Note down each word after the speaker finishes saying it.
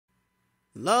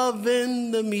Love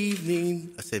in the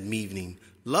evening. I said mevening.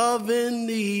 Love in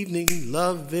the evening,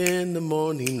 love in the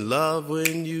morning, love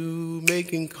when you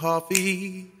making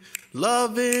coffee.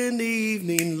 Love in the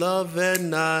evening, love at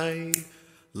night.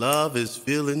 Love is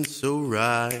feeling so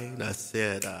right. I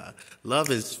said, love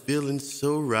is feeling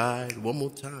so right. One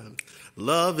more time.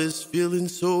 Love is feeling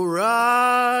so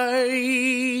right.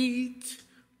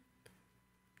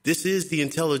 This is the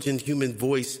Intelligent Human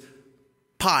Voice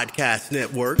Podcast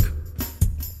Network.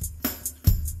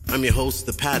 I'm your host,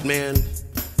 the PatMan,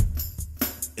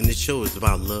 and this show is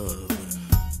about love.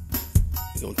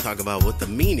 We're going to talk about what the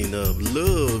meaning of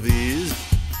love is,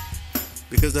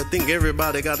 because I think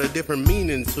everybody got a different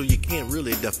meaning, so you can't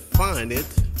really define it.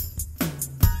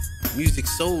 Music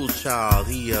Soul Child,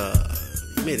 he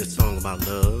made a song about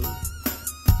love.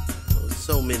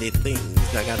 So many things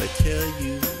I got to tell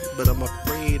you, but I'm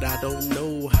afraid I don't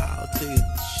know how to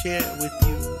share it with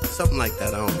you. Something like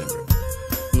that, I don't remember.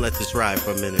 Let this ride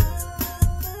for a minute.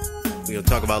 We're going to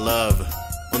talk about love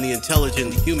on the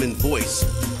Intelligent Human Voice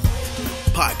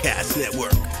Podcast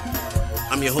Network.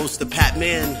 I'm your host, the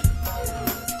PatMan.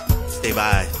 Stay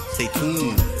by, stay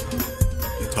tuned.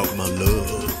 We're talking about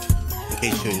love, in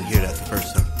case you didn't hear that the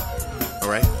first time. All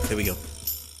right, here we go.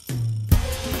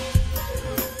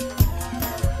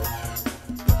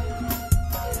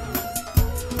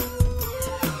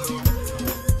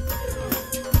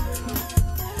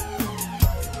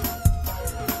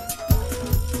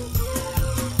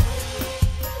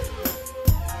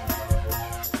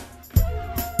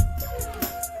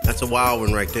 That's a wild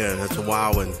one right there. That's a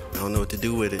wild one. I don't know what to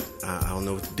do with it. I don't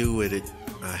know what to do with it.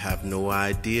 I have no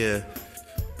idea.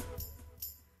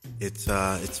 It's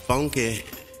funky,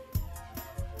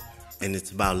 and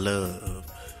it's about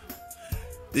love.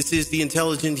 This is the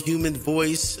Intelligent Human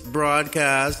Voice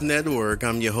Broadcast Network.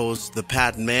 I'm your host, the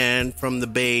PatMan, from the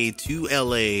Bay to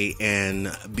LA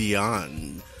and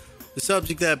beyond. The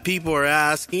subject that people are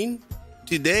asking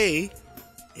today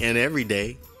and every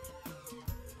day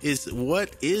is,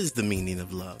 what is the meaning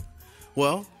of love?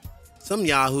 Well, some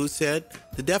Yahoo said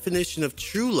the definition of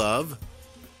true love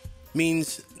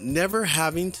means never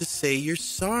having to say you're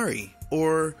sorry,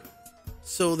 or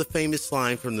so the famous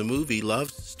line from the movie Love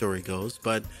Story goes.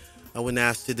 But when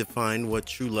asked to define what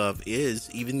true love is,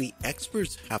 even the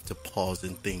experts have to pause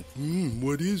and think,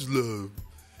 what is love?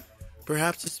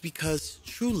 Perhaps it's because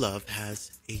true love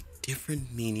has a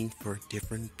different meaning for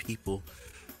different people.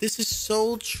 This is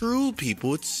so true,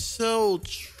 people. It's so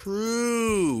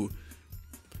true.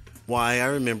 Why, I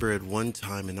remember at one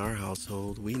time in our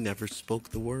household, we never spoke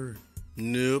the word.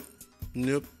 Nope.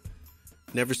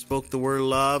 Never spoke the word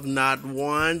love, not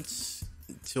once,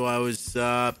 until I was,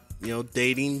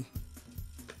 dating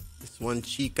this one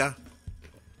chica.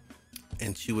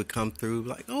 And she would come through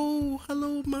like, oh,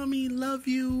 hello, mommy, love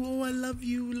you. Oh, I love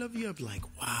you. I'd be like,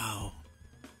 wow,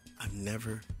 I've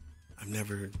never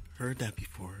heard that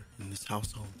before in this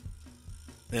household.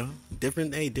 You know,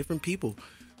 different people.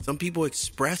 Some people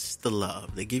express the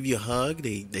love. They give you a hug.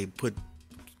 They put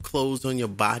clothes on your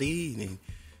body. And they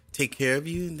take care of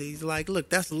you. And they're like, look,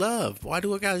 that's love. Why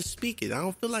do I got to speak it? I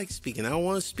don't feel like speaking. I don't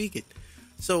want to speak it.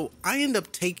 So I end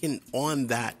up taking on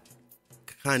that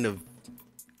kind of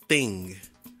thing.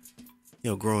 You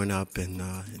know, growing up in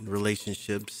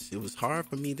relationships, it was hard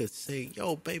for me to say,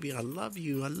 yo, baby, I love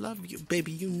you.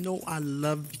 Baby, you know I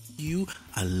love you.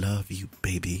 I love you,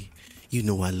 baby. You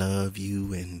know I love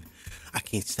you, and I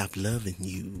can't stop loving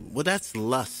you. Well, that's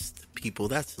lust, people.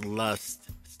 That's lust.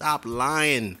 Stop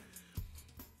lying.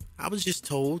 I was just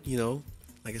told,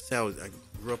 like I said, I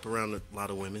grew up around a lot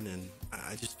of women, and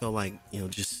I just felt like,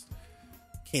 just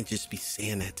can't just be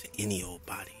saying that to any old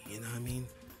body. You know what I mean?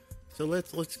 So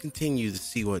let's continue to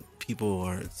see what people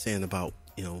are saying about,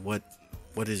 what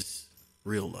is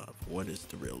real love? What is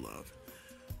the real love?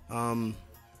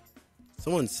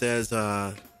 Someone says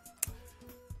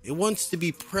it wants to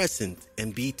be present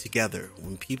and be together.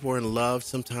 When people are in love,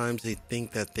 sometimes they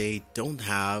think that they don't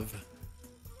have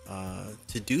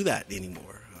to do that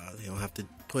anymore. They don't have to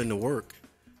put in the work.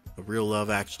 But real love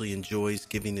actually enjoys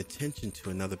giving attention to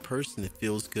another person. It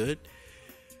feels good.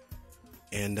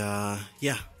 And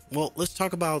well, let's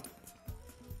talk about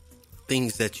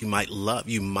things that you might love.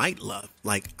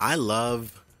 Like, I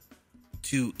love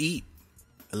to eat.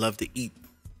 I love to eat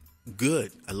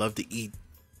good. I love to eat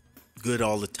good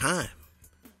all the time.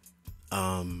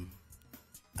 I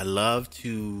love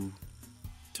to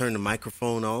turn the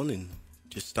microphone on and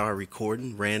just start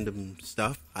recording random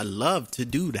stuff. I love to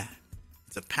do that.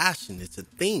 It's a passion. It's a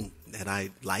thing that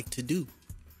I like to do.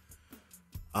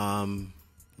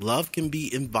 Love can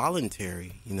be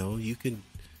involuntary. You can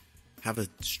have a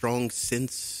strong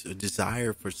sense or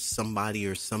desire for somebody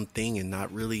or something and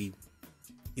not really,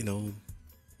 you know,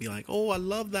 be like, oh, I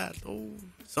love that. Oh,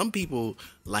 some people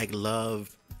like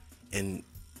love and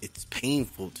it's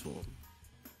painful to them.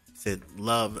 Said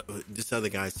love, this other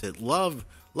guy said, love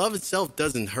itself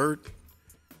doesn't hurt.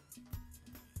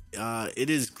 It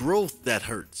is growth that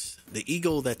hurts, the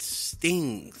ego that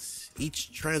stings.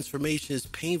 Each transformation is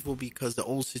painful because the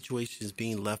old situation is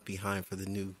being left behind for the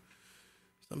new.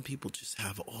 Some people just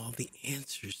have all the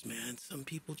answers, man. Some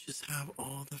people just have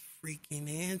all the freaking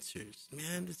answers,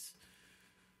 man. It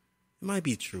might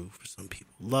be true for some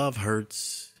people. Love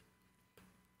hurts.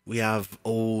 We have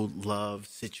old love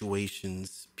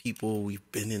situations, people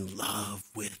we've been in love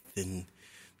with, and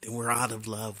then we're out of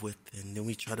love with, and then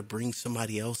we try to bring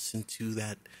somebody else into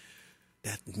that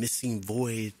missing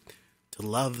void to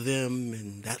love them,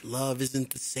 and that love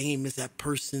isn't the same as that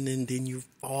person, and then you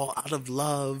fall out of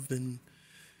love. And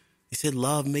they said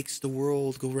love makes the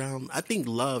world go round. I think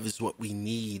love is what we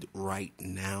need right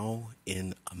now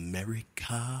in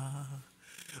America.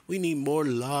 We need more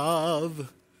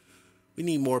love. We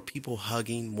need more people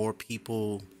hugging, more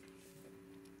people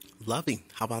loving.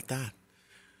 How about that?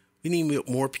 We need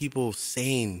more people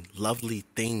saying lovely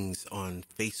things on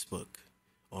Facebook,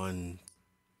 on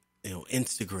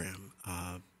Instagram,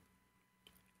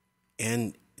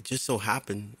 and it just so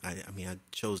happened. I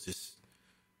chose this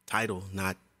title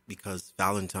not because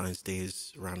Valentine's Day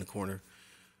is around the corner.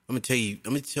 I'm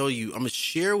gonna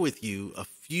share with you a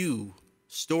few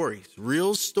stories,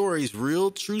 real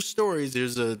true stories.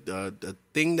 There's a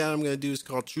thing that I'm going to do is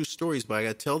called True Stories, but I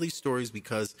got to tell these stories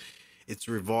because it's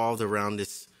revolved around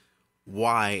this,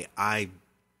 why I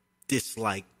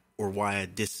dislike or why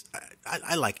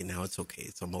I like it now. It's okay.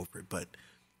 I'm over it. But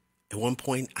at one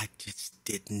point I just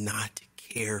did not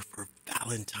care for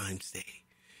Valentine's Day.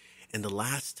 And the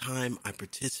last time I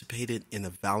participated in a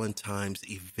Valentine's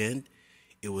event,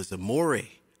 it was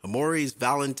Amore's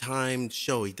Valentine's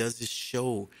show. He does this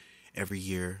show every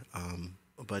year,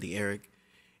 my buddy Eric.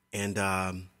 And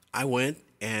I went,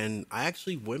 and I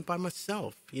actually went by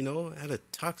myself. I had a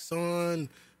tux on,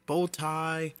 bow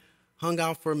tie, hung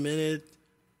out for a minute.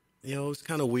 It was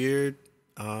kind of weird.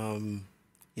 There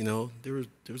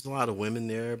was a lot of women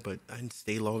there, but I didn't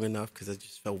stay long enough because I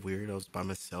just felt weird. I was by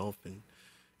myself, and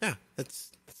yeah, but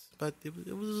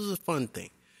it was a fun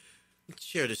thing. Let's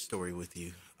share this story with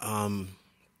you.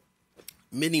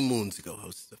 Many moons ago, I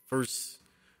was the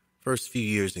first few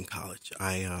years in college.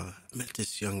 I met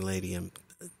this young lady, and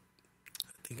I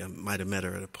think I might have met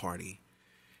her at a party.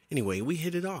 Anyway, we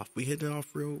hit it off. We hit it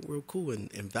off real cool,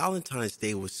 and Valentine's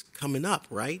Day was coming up,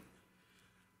 right?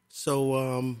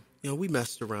 So, we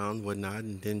messed around, whatnot,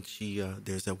 and then she,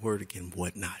 there's that word again,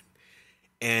 whatnot.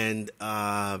 And,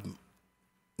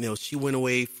 she went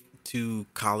away to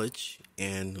college,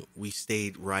 and we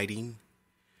stayed writing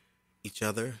each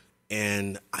other,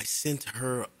 and I sent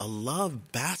her a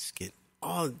love basket.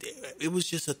 Oh, it was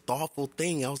just a thoughtful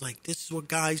thing. I was like, this is what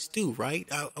guys do, right?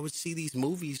 I would see these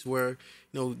movies where,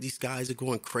 these guys are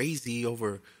going crazy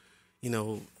over,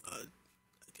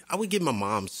 I would give my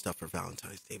mom stuff for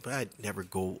Valentine's Day, but I'd never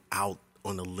go out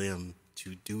on a limb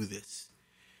to do this.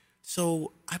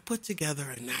 So I put together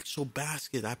an actual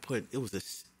basket. It was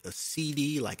a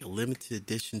CD, like a limited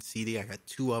edition CD. I got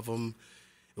 2 of them.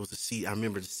 It was a CD. I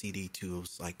remember the CD too. It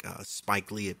was like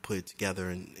Spike Lee had put it together,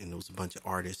 and it was a bunch of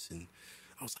artists. And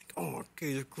I was like, oh,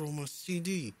 okay, there go my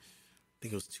CD. I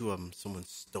think it was 2 of them. Someone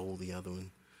stole the other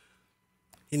one.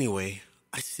 Anyway,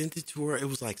 I sent it to her. It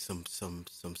was like some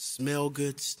smell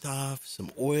good stuff,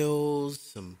 some oils,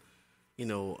 some,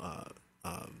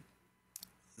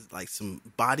 like some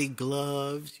body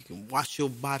gloves. You can wash your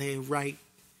body right.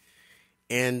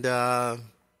 And I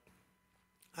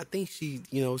think she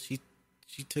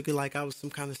took it like I was some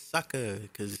kind of sucker,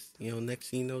 because, next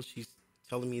thing you know, she's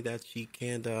telling me that she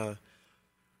can't,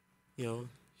 she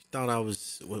thought I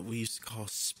was what we used to call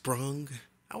sprung.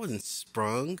 I wasn't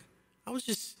sprung. I was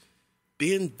just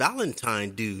being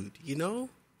Valentine dude,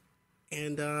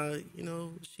 And,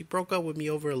 she broke up with me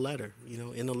over a letter,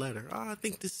 in a letter. Oh, I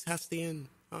think this has to end.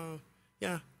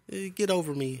 Yeah, get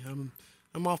over me.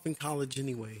 I'm off in college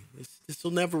anyway. This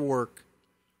will never work.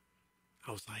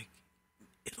 I was like,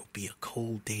 it'll be a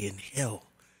cold day in hell.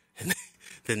 And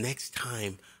the next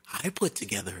time I put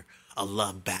together a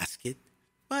love basket,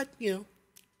 but, did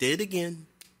it again.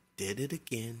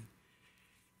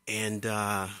 And,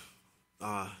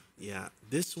 yeah,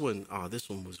 this one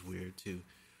was weird too.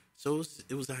 So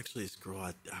it was actually this girl.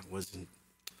 I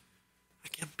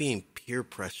kept being peer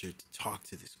pressured to talk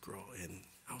to this girl, and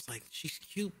I was like, she's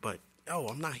cute, but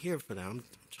I'm not here for that. I'm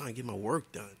trying to get my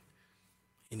work done.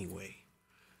 Anyway,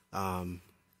 I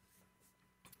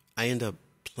ended up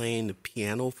playing the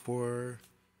piano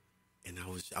and I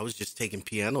was just taking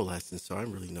piano lessons, so I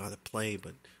didn't really know how to play,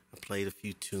 but I played a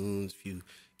few tunes, a few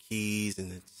keys,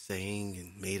 and then sang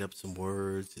and made up some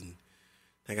words, and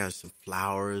I got some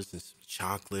flowers and some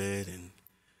chocolate,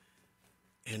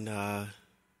 and I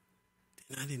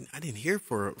didn't hear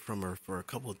from her for a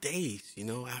couple of days.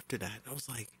 After that, I was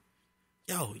like,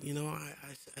 yo,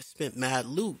 I spent mad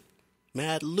loot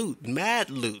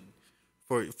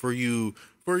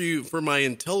for my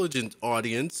intelligent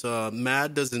audience.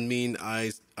 Mad doesn't mean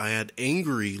I had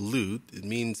angry loot. It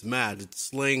means mad. It's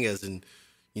slang as in,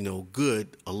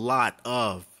 good, a lot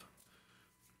of.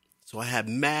 So I had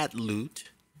mad loot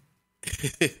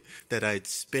that I'd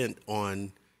spent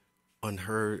on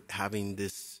her having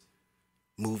this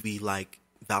movie like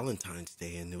Valentine's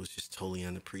Day, and it was just totally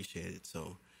unappreciated.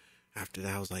 So after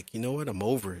that, I was like, you know what? I'm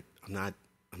over it. I'm not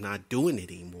doing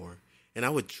it anymore. And I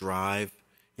would drive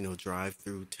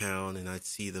through town, and I'd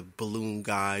see the balloon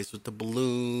guys with the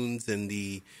balloons and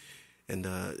the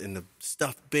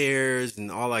stuffed bears,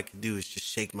 and all I could do is just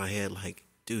shake my head like,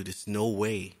 dude, there's no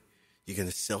way you're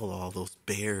gonna sell all those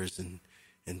bears and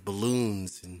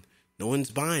balloons, and no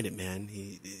one's buying it, man.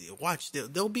 Watch,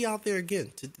 they'll be out there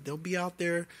again. They'll be out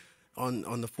there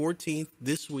on the 14th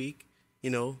this week,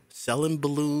 selling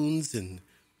balloons and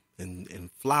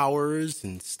flowers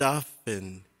and stuff,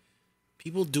 and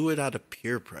people do it out of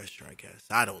peer pressure, I guess.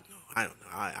 I don't know.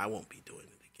 I won't be doing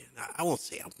it again. I won't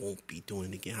say I won't be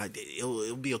doing it again.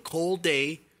 It'll be a cold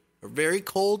day, a very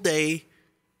cold day,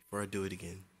 before I do it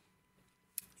again.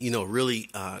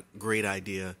 Really great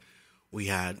idea we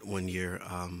had one year.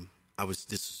 While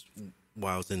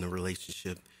I was in a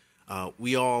relationship.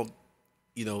 We all,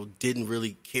 didn't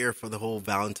really care for the whole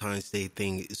Valentine's Day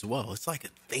thing as well. It's like a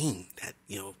thing that,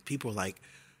 people are like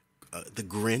the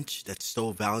Grinch that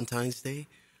stole Valentine's Day.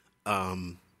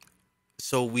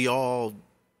 So we all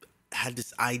had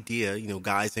this idea,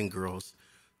 guys and girls,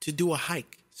 to do a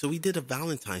hike. So we did a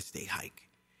Valentine's Day hike.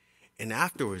 And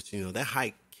afterwards, that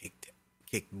hike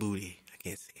kicked booty. I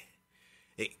can't say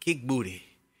it. It kicked booty.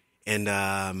 And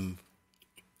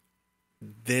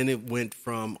then it went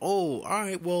from, oh, all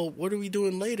right, well, what are we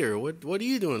doing later? What are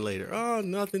you doing later? Oh,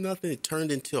 nothing. It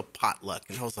turned into a potluck.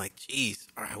 And I was like, geez,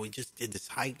 all right, we just did this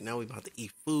hike. Now we're about to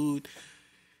eat food.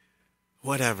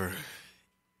 Whatever.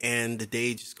 And the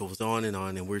day just goes on,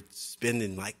 and we're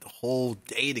spending like the whole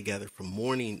day together from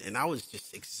morning. And I was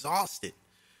just exhausted.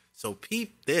 So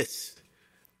peep this.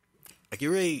 I get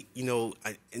ready,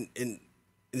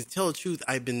 and to tell the truth,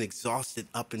 I've been exhausted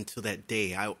up until that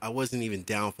day. I wasn't even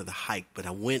down for the hike, but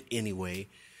I went anyway.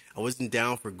 I wasn't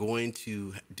down for going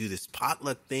to do this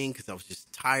potluck thing because I was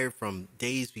just tired from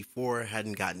days before. I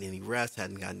hadn't gotten any rest,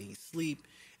 hadn't gotten any sleep.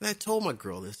 And I told my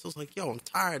girl this. I was like, yo, I'm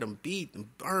tired, I'm beat, I'm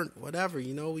burnt, whatever.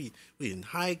 We didn't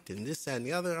hike and this, that, and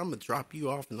the other. I'm going to drop you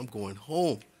off and I'm going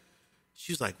home.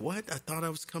 She was like, what? I thought I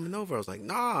was coming over. I was like,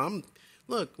 nah,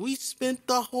 Look, we spent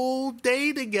the whole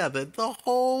day together, the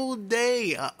whole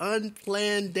day, an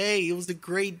unplanned day. It was a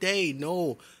great day.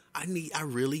 No, I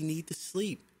really need to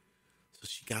sleep. So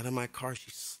she got in my car,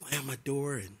 she slammed my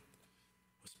door and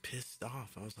was pissed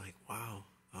off. I was like, wow.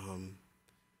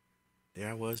 There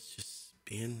I was just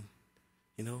being,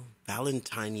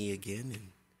 Valentine-y again. And,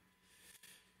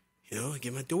 I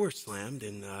get my door slammed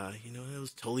and, it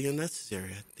was totally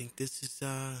unnecessary. I think this is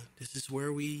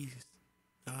where we,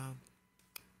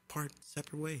 part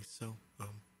separate ways. So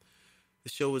the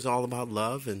show is all about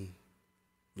love, and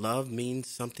love means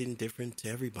something different to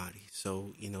everybody.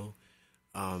 So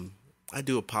I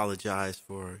do apologize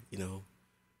for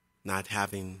not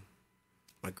having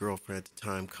my girlfriend at the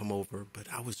time come over, but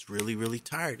I was really, really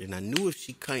tired, and I knew if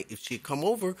she'd come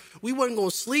over, we wasn't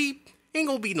gonna sleep. Ain't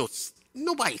gonna be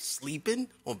nobody sleeping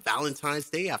on Valentine's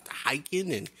Day after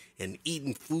hiking and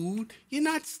eating food. You're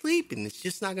not sleeping. It's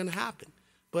just not gonna happen.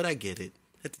 But I get it.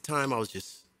 At the time, I was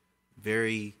just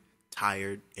very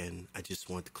tired, and I just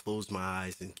wanted to close my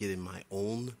eyes and get in my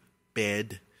own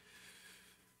bed.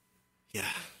 Yeah,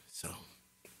 so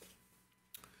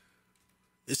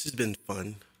this has been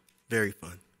fun, very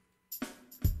fun.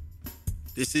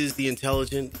 This is the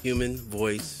Intelligent Human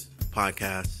Voice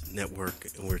Podcast Network,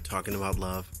 and we're talking about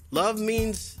love. Love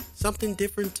means something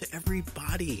different to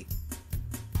everybody.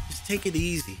 Just take it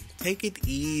easy. Take it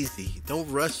easy. Don't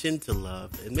rush into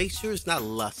love. And make sure it's not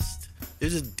lust.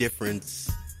 There's a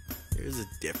difference. You're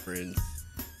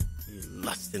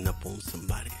lusting up on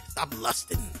somebody. Stop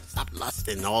lusting.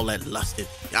 All that lusting.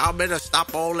 Y'all better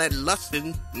stop all that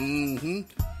lusting.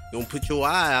 Don't put your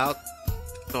eye out.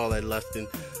 All that lusting.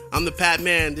 I'm the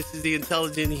PatMan. This is the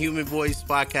Intelligent Human Voice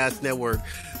Podcast Network.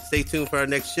 Stay tuned for our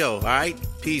next show. All right?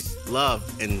 Peace, love,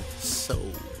 and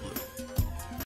soul.